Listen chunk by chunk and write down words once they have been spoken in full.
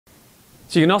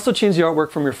So you can also change the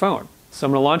artwork from your phone. So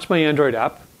I'm going to launch my Android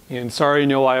app, and sorry,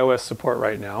 no iOS support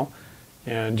right now.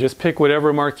 And just pick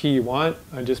whatever marquee you want.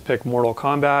 I just pick Mortal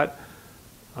Kombat.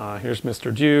 Here's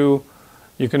Mr. Dew.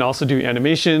 You can also do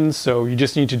animations, so you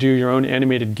just need to do your own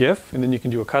animated GIF, and then you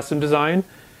can do a custom design.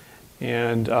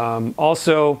 And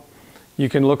also, you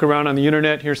can look around on the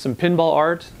internet. Here's some pinball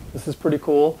art. This is pretty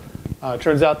cool.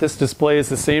 Turns out this display is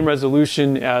the same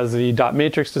resolution as the dot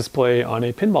matrix display on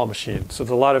a pinball machine. So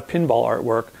there's a lot of pinball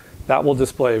artwork that will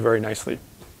display very nicely.